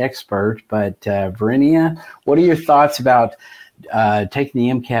MCAT expert. But Verinia, what are your thoughts about taking the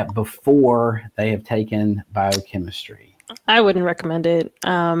MCAT before they have taken biochemistry? I wouldn't recommend it.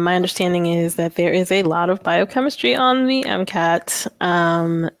 My understanding is that there is a lot of biochemistry on the MCAT.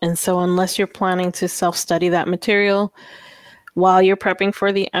 And so unless you're planning to self-study that material while you're prepping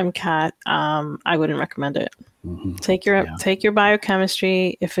for the MCAT, I wouldn't recommend it. Mm-hmm. Take your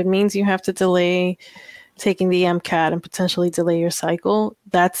biochemistry. If it means you have to delay taking the MCAT and potentially delay your cycle,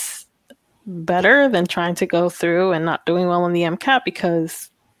 that's better than trying to go through and not doing well in the MCAT because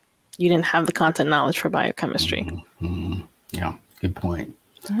you didn't have the content knowledge for biochemistry. Mm-hmm. Yeah, good point.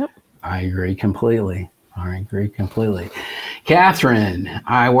 Yep. I agree completely. Catherine,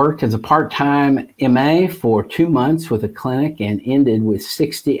 I worked as a part-time MA for 2 months with a clinic and ended with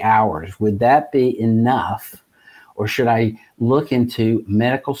 60 hours. Would that be enough, or should I look into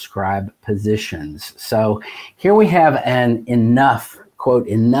medical scribe positions? So here we have an enough, quote,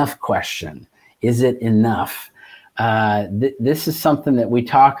 enough question. Is it enough? This is something that we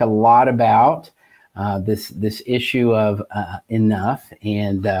talk a lot about. This issue of enough,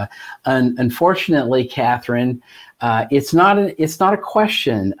 and unfortunately, Catherine, it's not a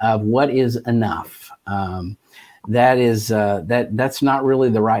question of what is enough. That's not really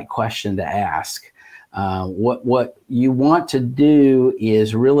the right question to ask. What you want to do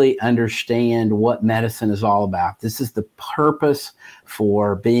is really understand what medicine is all about. This is the purpose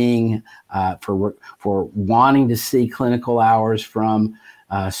for being for wanting to see clinical hours from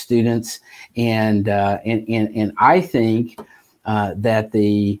students, and I think that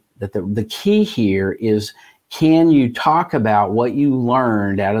the key here is, can you talk about what you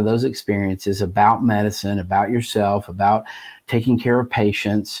learned out of those experiences about medicine, about yourself, about taking care of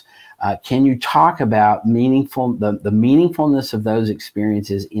patients? Can you talk about the meaningfulness of those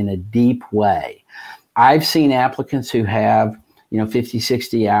experiences in a deep way? I've seen applicants who have 50,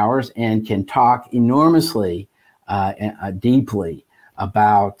 60 hours and can talk enormously deeply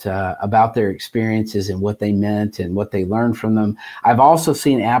about their experiences and what they meant and what they learned from them. I've also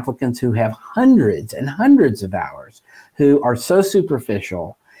seen applicants who have hundreds and hundreds of hours who are so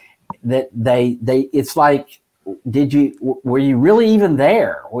superficial that it's like, were you really even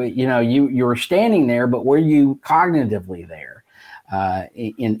there? You were standing there, but were you cognitively there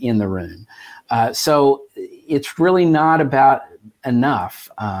in the room? So it's really not about enough.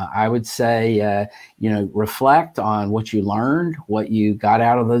 I would say, reflect on what you learned, what you got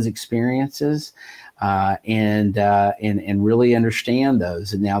out of those experiences, and really understand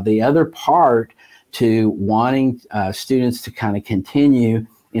those. And now the other part to wanting students to kind of continue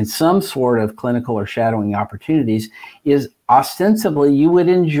in some sort of clinical or shadowing opportunities is ostensibly you would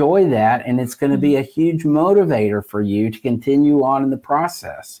enjoy that, and it's going to be a huge motivator for you to continue on in the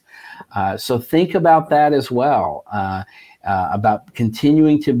process. So think about that as well, about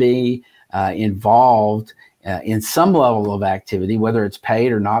continuing to be involved in some level of activity, whether it's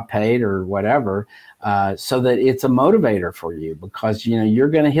paid or not paid or whatever, so that it's a motivator for you, because you're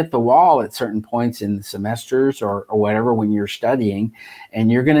going to hit the wall at certain points in the semesters or whatever when you're studying,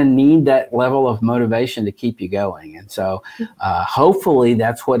 and you're going to need that level of motivation to keep you going. And so hopefully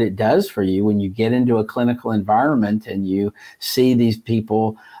that's what it does for you when you get into a clinical environment and you see these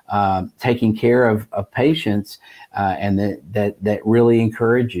people taking care of patients, and that really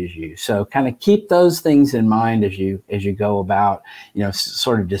encourages you. So kind of keep those things in mind as you go about,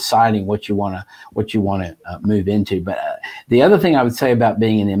 sort of deciding what you want to move into. But the other thing I would say about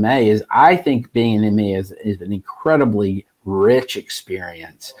being an MA is I think being an MA is an incredibly rich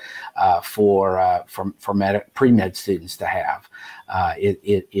experience for pre-med students to have.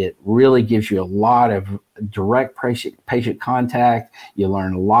 It really gives you a lot of direct patient contact. You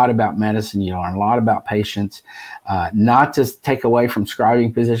learn a lot about medicine. You learn a lot about patients. Not to take away from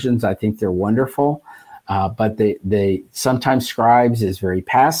scribing positions, I think they're wonderful, but they sometimes scribes is very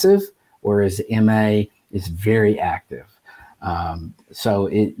passive, whereas MA is very active. So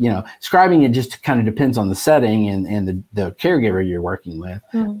scribing, it just kind of depends on the setting and the caregiver you're working with.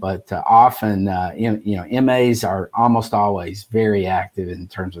 Mm-hmm. But often, MAs are almost always very active in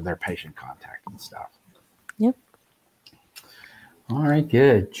terms of their patient contact and stuff. Yep. All right,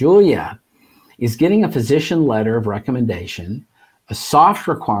 good. Julia, is getting a physician letter of recommendation a soft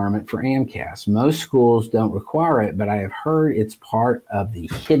requirement for AMCAS? Most schools don't require it, but I have heard it's part of the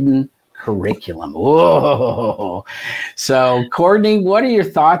hidden curriculum. Whoa. So, Courtney, what are your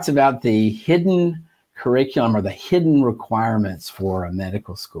thoughts about the hidden curriculum or the hidden requirements for a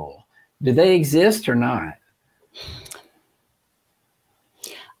medical school? Do they exist or not?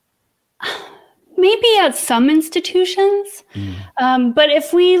 Maybe at some institutions, but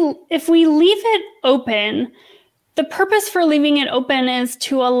if we leave it open, the purpose for leaving it open is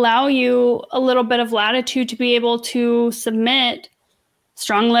to allow you a little bit of latitude to be able to submit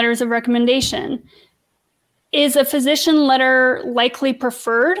strong letters of recommendation. Is a physician letter likely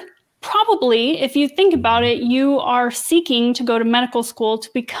preferred? Probably. If you think about it, you are seeking to go to medical school to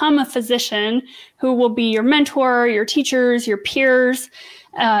become a physician who will be your mentor, your teachers, your peers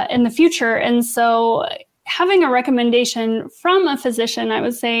in the future. And so having a recommendation from a physician, I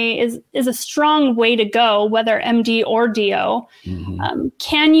would say, is a strong way to go, whether MD or DO. Mm-hmm.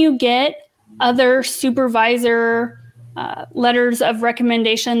 Can you get other supervisor letters of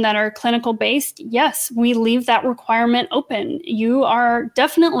recommendation that are clinical based? Yes, we leave that requirement open. You are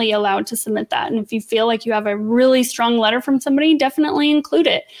definitely allowed to submit that. And if you feel like you have a really strong letter from somebody, definitely include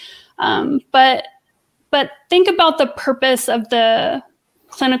it. But think about the purpose of the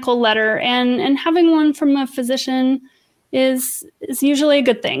clinical letter, and having one from a physician is usually a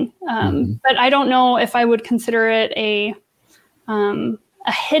good thing. But I don't know if I would consider it a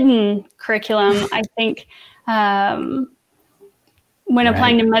hidden curriculum. I think when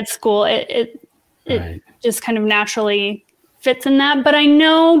applying to med school, it just kind of naturally fits in that. But I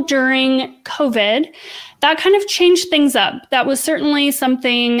know during COVID, that kind of changed things up. That was certainly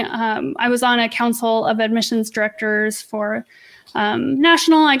something. I was on a council of admissions directors for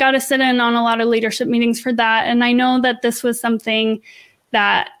national. I got to sit in on a lot of leadership meetings for that. And I know that this was something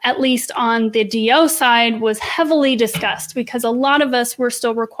that, at least on the DO side, was heavily discussed, because a lot of us were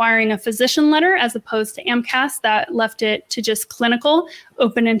still requiring a physician letter as opposed to AMCAS that left it to just clinical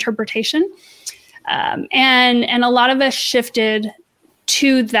open interpretation. And a lot of us shifted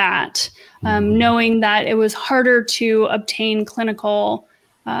to that, knowing that it was harder to obtain clinical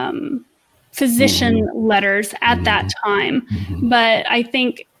physician letters at that time. But I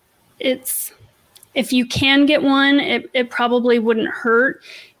think if you can get one, it probably wouldn't hurt.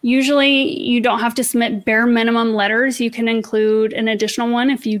 Usually you don't have to submit bare minimum letters. You can include an additional one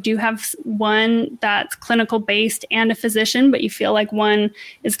if you do have one that's clinical based and a physician, but you feel like one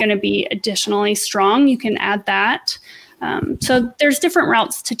is going to be additionally strong, you can add that. So there's different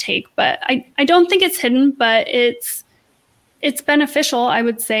routes to take, but I don't think it's hidden, but it's beneficial, I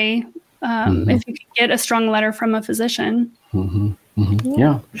would say, if you can get a strong letter from a physician.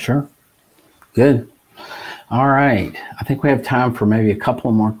 Yeah, sure. Good. All right. I think we have time for maybe a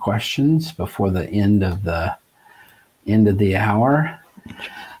couple more questions before the end of the hour.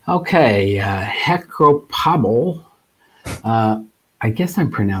 Okay. Hecropabel. I guess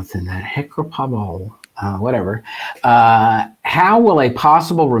I'm pronouncing that. Hecropabel whatever. How will a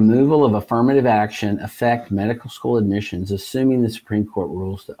possible removal of affirmative action affect medical school admissions, assuming the Supreme Court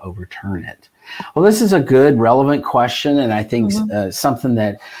rules to overturn it? Well, this is a good, relevant question, and I think something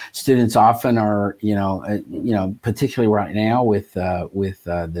that students often are, particularly right now with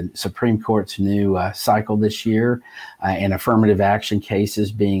the Supreme Court's new cycle this year, and affirmative action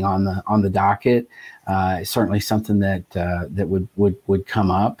cases being on the docket. Certainly something that would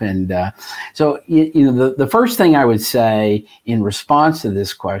come up, and so the first thing I would say in response to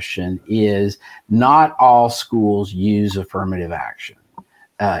this question is not all schools use affirmative action.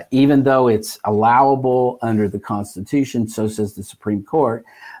 Even though it's allowable under the Constitution, so says the Supreme Court,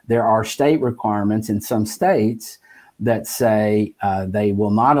 there are state requirements in some states that say they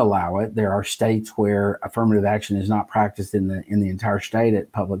will not allow it. There are states where affirmative action is not practiced in the entire state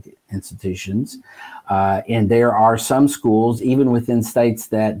at public institutions. And there are some schools, even within states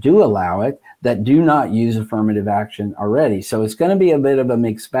that do allow it, that do not use affirmative action already. So it's going to be a bit of a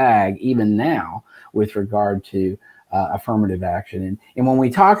mixed bag even now with regard to affirmative action. And when we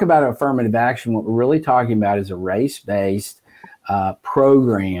talk about affirmative action, what we're really talking about is a race-based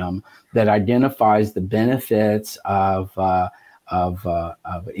program that identifies the benefits of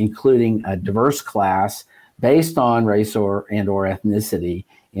including a diverse class based on race or ethnicity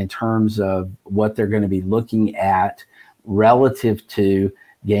in terms of what they're going to be looking at relative to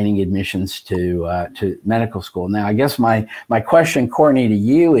gaining admissions to medical school. Now, I guess my question, Courtney, to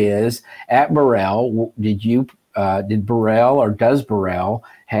you is, at Burrell, did Burrell or does Burrell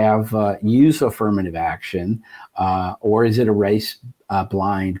have use affirmative action, or is it a race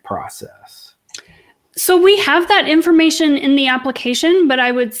blind process? So we have that information in the application, but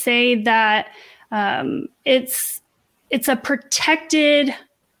I would say that it's a protected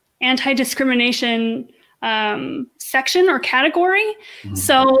anti-discrimination section or category. Mm-hmm.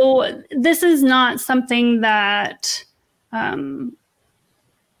 So this is not something that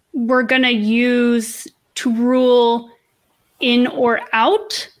we're going to use to rule in or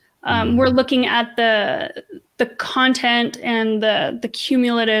out. We're looking at the content and the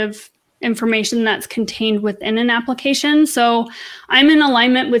cumulative information that's contained within an application. So I'm in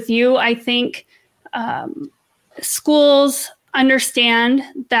alignment with you. I think schools understand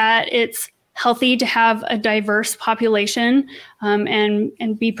that it's healthy to have a diverse population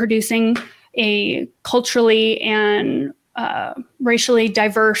and be producing a culturally and racially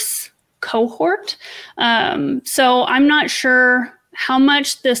diverse cohort. So I'm not sure how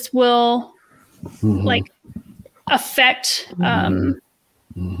much this will affect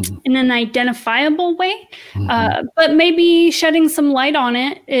in an identifiable way, but maybe shedding some light on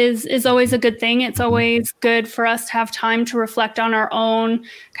it is always a good thing. It's always good for us to have time to reflect on our own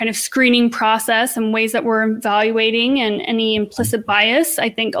kind of screening process and ways that we're evaluating and any implicit bias. I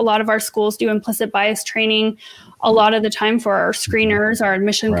think a lot of our schools do implicit bias training a lot of the time for our screeners, our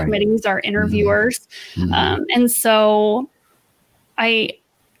admission committees, our interviewers. And so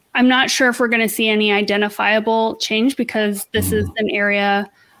I'm not sure if we're going to see any identifiable change, because this is an area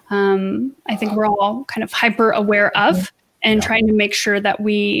I think we're all kind of hyper aware of and trying to make sure that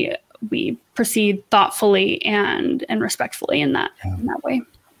we proceed thoughtfully and respectfully in that way.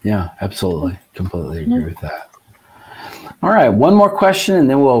 Yeah, absolutely. Completely agree with that. All right, one more question and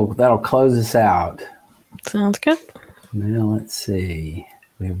then that'll close us out. Sounds good. Now let's see.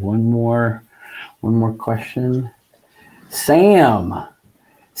 We have one more question. Sam,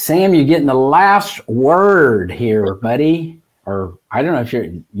 you're getting the last word here, buddy. Or I don't know if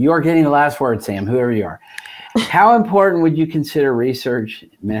you are getting the last word, Sam, whoever you are. How important would you consider research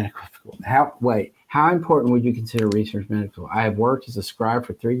medical school? How important would you consider research medical school? I have worked as a scribe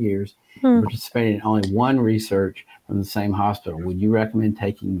for 3 years, participated in only one research from the same hospital. Would you recommend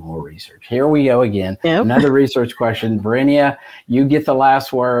taking more research? Here we go again. Yep. Another research question. Verinia, you get the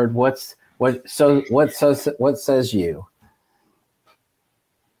last word. What says you?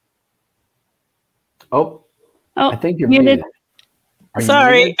 Oh, I think you're muted.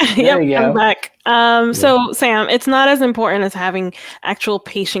 Sorry. Yep, I'm back. So Sam, it's not as important as having actual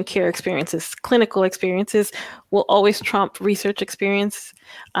patient care experiences. Clinical experiences will always trump research experience.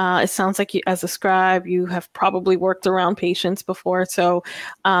 It sounds like you, as a scribe, you have probably worked around patients before. So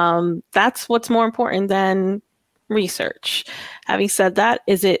that's what's more important than research. Having said that,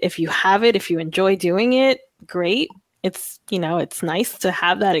 if you enjoy doing it, great. It's nice to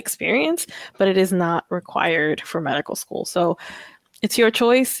have that experience, but it is not required for medical school. So it's your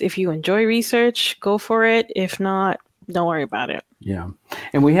choice. If you enjoy research, go for it. If not, don't worry about it. Yeah.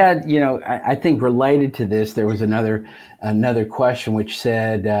 And we had, I think related to this, there was another question which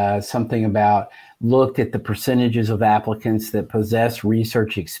said something about looked at the percentages of applicants that possess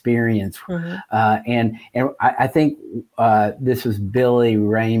research experience. And I think this was Billy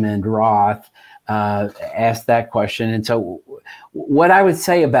Raymond Roth asked that question. And so what I would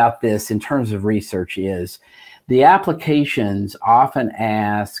say about this in terms of research is the applications often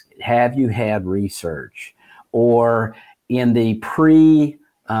ask, have you had research? Or in the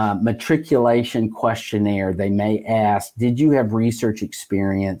matriculation questionnaire, they may ask, did you have research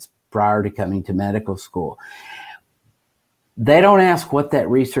experience prior to coming to medical school? They don't ask what that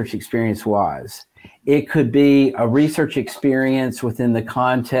research experience was. It could be a research experience within the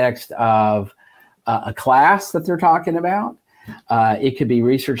context of a class that they're talking about. It could be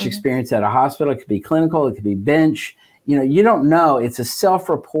research experience at a hospital. It could be clinical. It could be bench. You don't know. It's a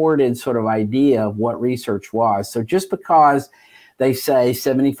self-reported sort of idea of what research was. So just because they say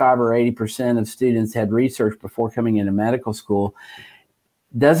 75 or 80% of students had research before coming into medical school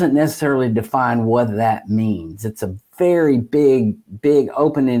doesn't necessarily define what that means. It's a very big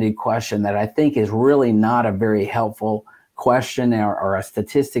open-ended question that I think is really not a very helpful question or a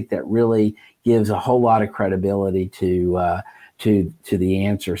statistic that really gives a whole lot of credibility to the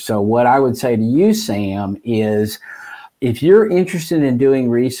answer. So what I would say to you, Sam, is if you're interested in doing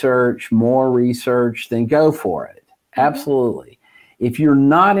research, more research, then go for it. Absolutely. If you're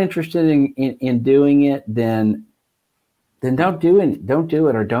not interested in doing it, then don't do it. Don't do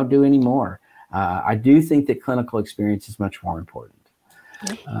it, or don't do any more. I do think that clinical experience is much more important.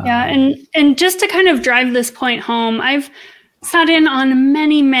 Yeah, and just to kind of drive this point home, I've sat in on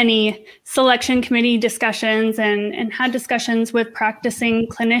many selection committee discussions and had discussions with practicing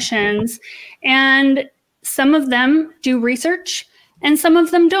clinicians, and some of them do research and some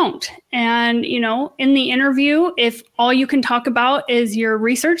of them don't. And, in the interview, if all you can talk about is your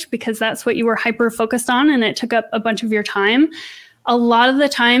research because that's what you were hyper focused on and it took up a bunch of your time, a lot of the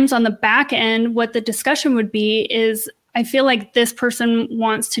times on the back end, what the discussion would be is, I feel like this person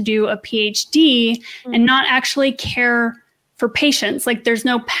wants to do a PhD and not actually care for patients. Like there's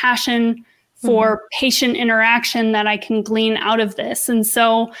no passion for patient interaction that I can glean out of this. And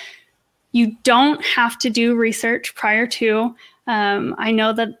so you don't have to do research prior to. I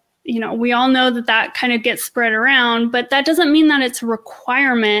know that, we all know that kind of gets spread around, but that doesn't mean that it's a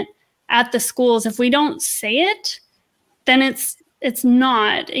requirement at the schools. If we don't say it, then it's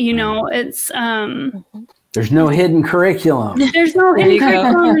not, it's, there's no hidden curriculum. There's no hidden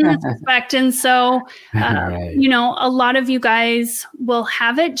curriculum in this respect. And so, a lot of you guys will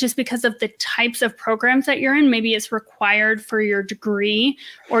have it just because of the types of programs that you're in. Maybe it's required for your degree,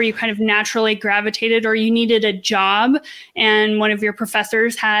 or you kind of naturally gravitated, or you needed a job and one of your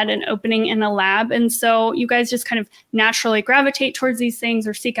professors had an opening in a lab. And so you guys just kind of naturally gravitate towards these things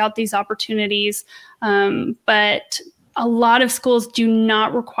or seek out these opportunities. But a lot of schools do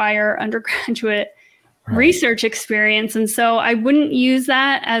not require undergraduate research experience. And so I wouldn't use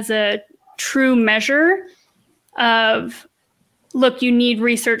that as a true measure of, look, you need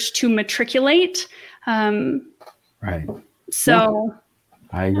research to matriculate. Right. So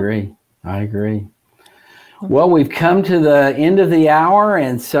I agree. Well, we've come to the end of the hour.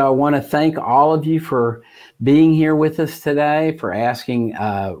 And so I want to thank all of you for being here with us today, for asking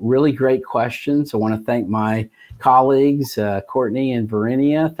really great questions. I want to thank my colleagues, Courtney and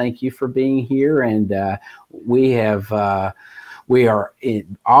Verinia. Thank you for being here. And we are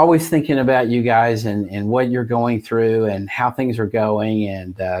always thinking about you guys and what you're going through and how things are going.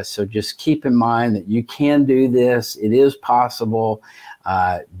 And so just keep in mind that you can do this. It is possible.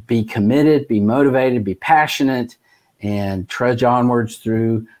 Be committed, be motivated, be passionate, and trudge onwards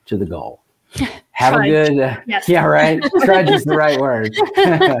through to the goal. Have a good, yes. Yeah, right. Trudge is the right word.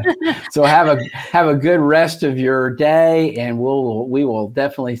 So have a good rest of your day, and we will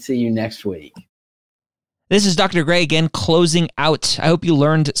definitely see you next week. This is Dr. Gray again, closing out. I hope you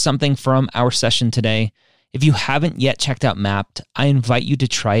learned something from our session today. If you haven't yet checked out Mappd, I invite you to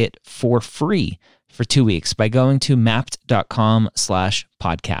try it for free for 2 weeks by going to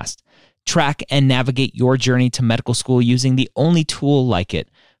mappd.com/podcast. Track and navigate your journey to medical school using the only tool like it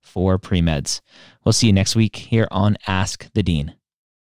for pre-meds. We'll see you next week here on Ask the Dean.